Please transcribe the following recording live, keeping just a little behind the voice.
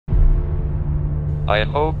I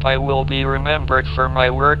hope I will be remembered for my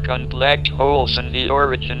work on black holes and the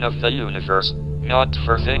origin of the universe, not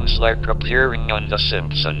for things like appearing on The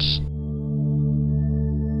Simpsons.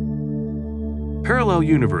 Parallel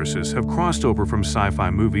universes have crossed over from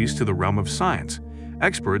sci-fi movies to the realm of science.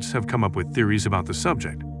 Experts have come up with theories about the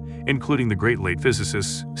subject, including the great late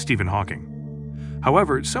physicist Stephen Hawking.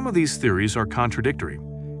 However, some of these theories are contradictory,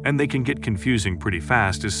 and they can get confusing pretty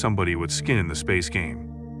fast as somebody with skin in the space game.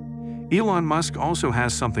 Elon Musk also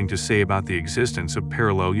has something to say about the existence of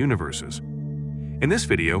parallel universes. In this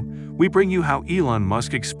video, we bring you how Elon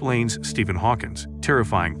Musk explains Stephen Hawking's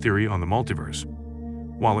terrifying theory on the multiverse.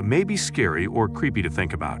 While it may be scary or creepy to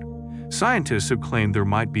think about, scientists have claimed there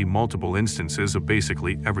might be multiple instances of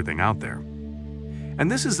basically everything out there.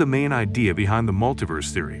 And this is the main idea behind the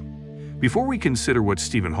multiverse theory. Before we consider what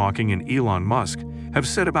Stephen Hawking and Elon Musk have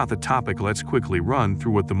said about the topic, let's quickly run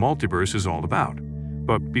through what the multiverse is all about.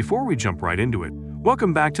 But before we jump right into it,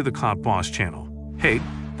 welcome back to the Clout Boss channel. Hey,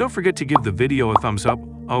 don't forget to give the video a thumbs up.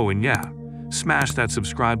 Oh, and yeah, smash that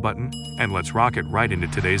subscribe button, and let's rock it right into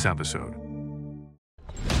today's episode.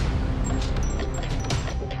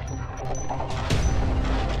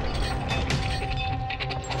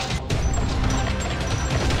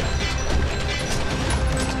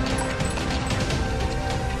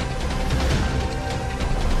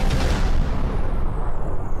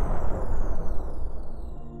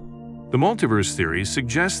 The multiverse theory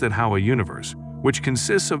suggests that how a universe, which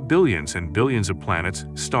consists of billions and billions of planets,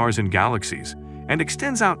 stars, and galaxies, and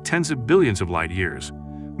extends out tens of billions of light years,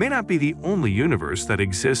 may not be the only universe that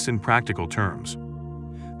exists in practical terms.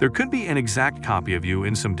 There could be an exact copy of you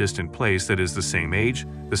in some distant place that is the same age,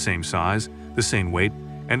 the same size, the same weight,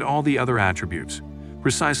 and all the other attributes,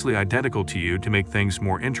 precisely identical to you to make things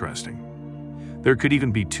more interesting. There could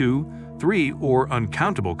even be 2, 3, or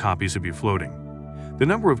uncountable copies of you floating. The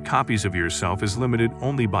number of copies of yourself is limited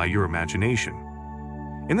only by your imagination.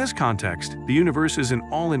 In this context, the universe is an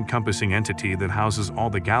all-encompassing entity that houses all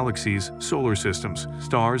the galaxies, solar systems,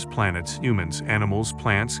 stars, planets, humans, animals,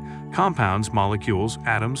 plants, compounds, molecules,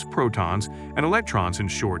 atoms, protons, and electrons, in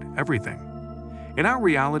short, everything. In our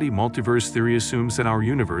reality, multiverse theory assumes that our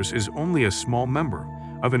universe is only a small member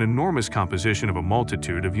of an enormous composition of a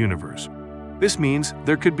multitude of universes. This means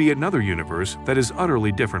there could be another universe that is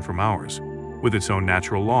utterly different from ours, with its own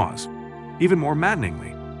natural laws. Even more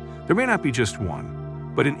maddeningly, there may not be just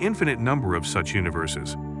one, but an infinite number of such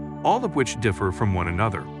universes, all of which differ from one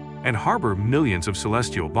another and harbor millions of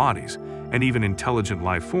celestial bodies and even intelligent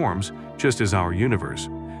life forms, just as our universe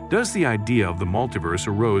does. The idea of the multiverse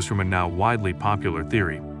arose from a now widely popular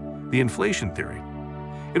theory, the inflation theory.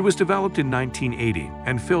 It was developed in 1980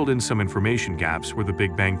 and filled in some information gaps where the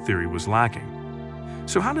Big Bang theory was lacking.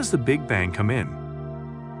 So how does the Big Bang come in?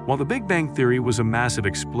 While the Big Bang theory was a massive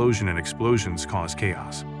explosion and explosions cause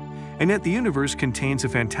chaos, and yet the universe contains a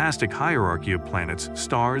fantastic hierarchy of planets,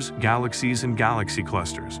 stars, galaxies, and galaxy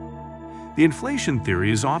clusters. The inflation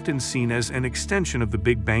theory is often seen as an extension of the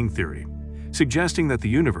Big Bang theory, suggesting that the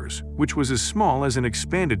universe, which was as small as and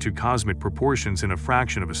expanded to cosmic proportions in a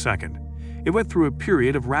fraction of a second, it went through a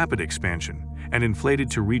period of rapid expansion and inflated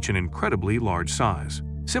to reach an incredibly large size.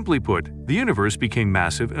 Simply put, the universe became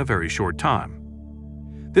massive in a very short time.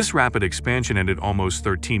 This rapid expansion ended almost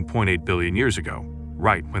 13.8 billion years ago,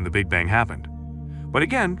 right when the Big Bang happened. But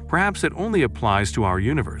again, perhaps that only applies to our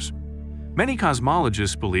universe. Many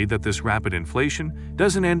cosmologists believe that this rapid inflation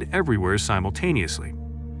doesn't end everywhere simultaneously.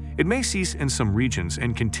 It may cease in some regions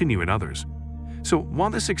and continue in others. So while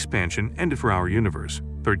this expansion ended for our universe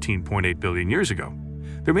 13.8 billion years ago,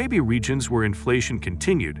 there may be regions where inflation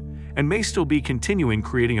continued and may still be continuing,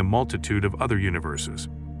 creating a multitude of other universes.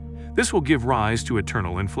 This will give rise to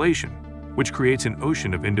eternal inflation, which creates an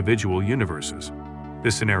ocean of individual universes.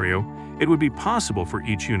 This scenario, it would be possible for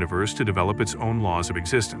each universe to develop its own laws of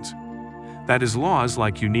existence. That is, laws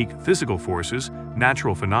like unique physical forces,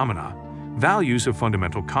 natural phenomena, values of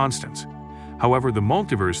fundamental constants. However, the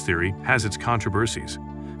multiverse theory has its controversies.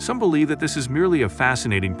 Some believe that this is merely a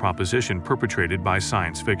fascinating proposition perpetrated by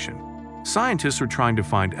science fiction. Scientists are trying to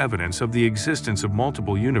find evidence of the existence of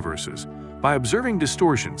multiple universes by observing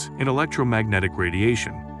distortions in electromagnetic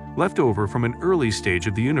radiation left over from an early stage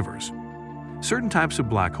of the universe. Certain types of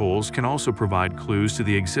black holes can also provide clues to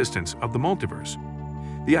the existence of the multiverse.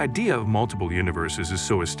 The idea of multiple universes is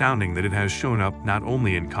so astounding that it has shown up not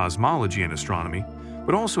only in cosmology and astronomy,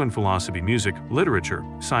 but also in philosophy, music, literature,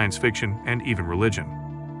 science fiction, and even religion.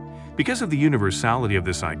 Because of the universality of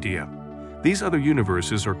this idea, these other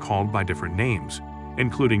universes are called by different names,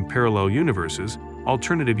 including parallel universes,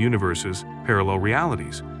 alternative universes, parallel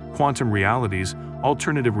realities, quantum realities,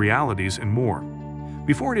 alternative realities, and more.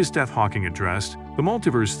 Before his death, Hawking addressed the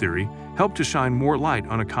multiverse theory helped to shine more light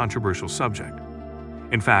on a controversial subject.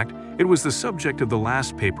 In fact, it was the subject of the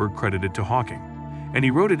last paper credited to Hawking, and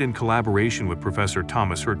he wrote it in collaboration with Professor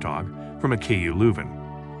Thomas Hertog from KU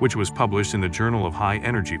Leuven, which was published in the Journal of High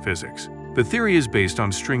Energy Physics. The theory is based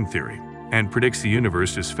on string theory and predicts the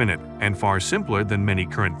universe is finite and far simpler than many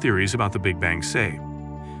current theories about the Big Bang say.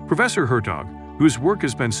 Professor Hertog, whose work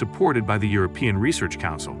has been supported by the European Research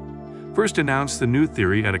Council, first announced the new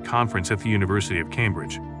theory at a conference at the University of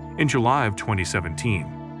Cambridge in July of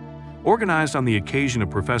 2017, organized on the occasion of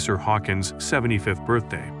Professor Hawking's 75th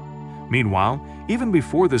birthday. Meanwhile, even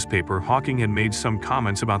before this paper, Hawking had made some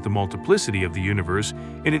comments about the multiplicity of the universe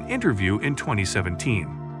in an interview in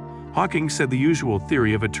 2017. Hawking said the usual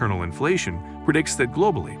theory of eternal inflation predicts that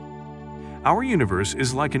globally, our universe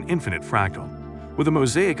is like an infinite fractal, with a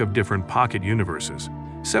mosaic of different pocket universes,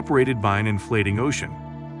 separated by an inflating ocean.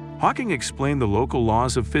 Hawking explained the local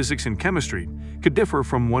laws of physics and chemistry could differ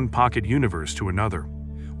from one pocket universe to another,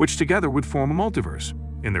 which together would form a multiverse.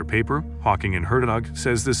 In their paper, Hawking and Hertog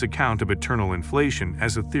says this account of eternal inflation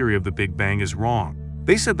as a theory of the Big Bang is wrong.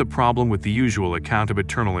 They said the problem with the usual account of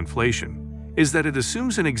eternal inflation is that it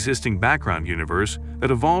assumes an existing background universe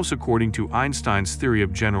that evolves according to Einstein's theory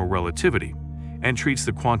of general relativity and treats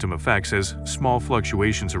the quantum effects as small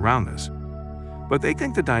fluctuations around this. But they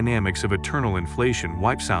think the dynamics of eternal inflation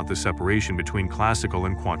wipes out the separation between classical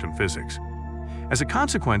and quantum physics. As a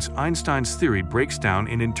consequence, Einstein's theory breaks down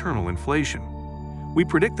in internal inflation. We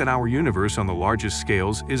predict that our universe on the largest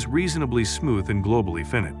scales is reasonably smooth and globally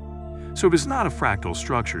finite. So it is not a fractal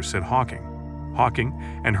structure, said Hawking. Hawking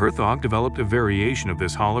and Hertog developed a variation of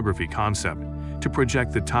this holography concept to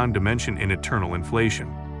project the time dimension in eternal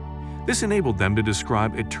inflation. This enabled them to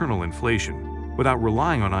describe eternal inflation without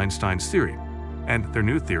relying on Einstein's theory. And their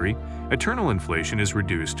new theory, eternal inflation is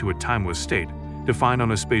reduced to a timeless state defined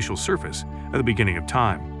on a spatial surface at the beginning of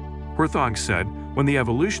time. Hertog said, when the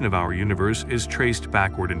evolution of our universe is traced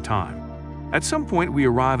backward in time. At some point we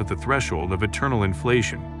arrive at the threshold of eternal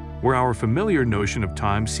inflation, where our familiar notion of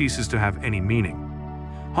time ceases to have any meaning.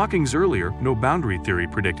 Hawking's earlier no-boundary theory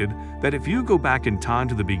predicted that if you go back in time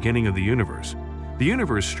to the beginning of the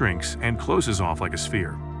universe shrinks and closes off like a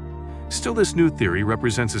sphere. Still, this new theory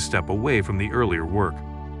represents a step away from the earlier work.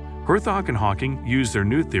 Hertog and Hawking used their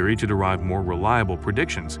new theory to derive more reliable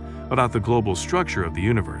predictions about the global structure of the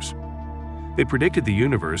universe. They predicted the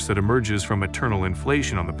universe that emerges from eternal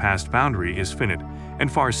inflation on the past boundary is finite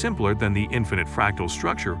and far simpler than the infinite fractal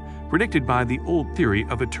structure predicted by the old theory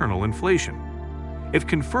of eternal inflation. If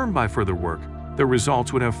confirmed by further work, their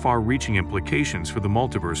results would have far-reaching implications for the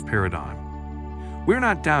multiverse paradigm. We're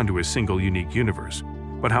not down to a single unique universe,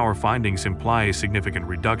 but our findings imply a significant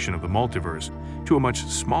reduction of the multiverse to a much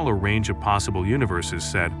smaller range of possible universes,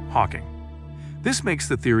 said Hawking. This makes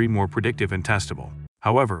the theory more predictive and testable.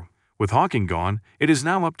 However, with Hawking gone, it is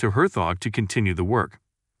now up to Hertog to continue the work.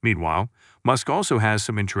 Meanwhile, Musk also has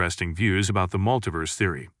some interesting views about the multiverse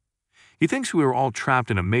theory. He thinks we are all trapped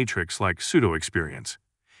in a matrix-like pseudo-experience.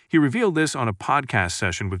 He revealed this on a podcast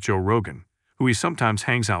session with Joe Rogan, who he sometimes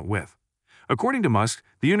hangs out with. According to Musk,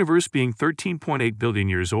 the universe being 13.8 billion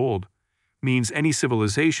years old means any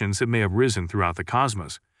civilizations that may have risen throughout the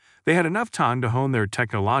cosmos, they had enough time to hone their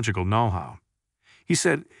technological know-how. He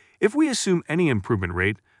said, if we assume any improvement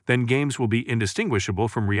rate, then games will be indistinguishable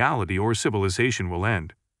from reality or civilization will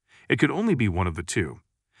end. It could only be one of the two.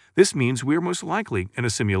 This means we are most likely in a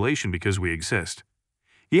simulation because we exist.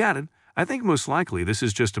 He added, I think most likely this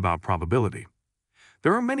is just about probability.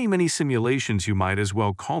 There are many simulations, you might as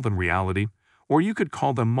well call them reality, or you could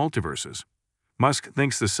call them multiverses. Musk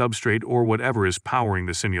thinks the substrate or whatever is powering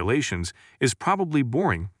the simulations is probably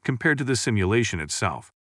boring compared to the simulation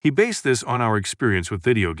itself. He based this on our experience with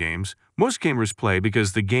video games. Most gamers play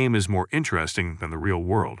because the game is more interesting than the real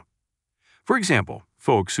world. For example,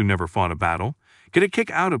 folks who never fought a battle get a kick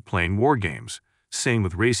out of playing war games. Same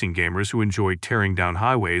with racing gamers who enjoy tearing down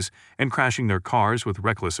highways and crashing their cars with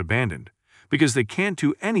reckless abandon, because they can't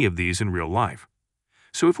do any of these in real life.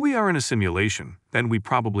 So if we are in a simulation, then we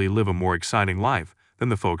probably live a more exciting life than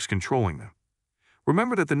the folks controlling them.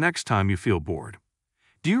 Remember that the next time you feel bored.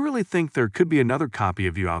 Do you really think there could be another copy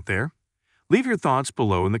of you out there? Leave your thoughts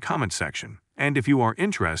below in the comment section, and if you are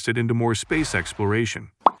interested into more space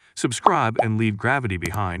exploration, subscribe and leave gravity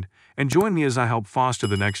behind, and join me as I help foster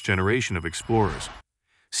the next generation of explorers.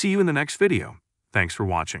 See you in the next video. Thanks for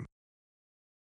watching.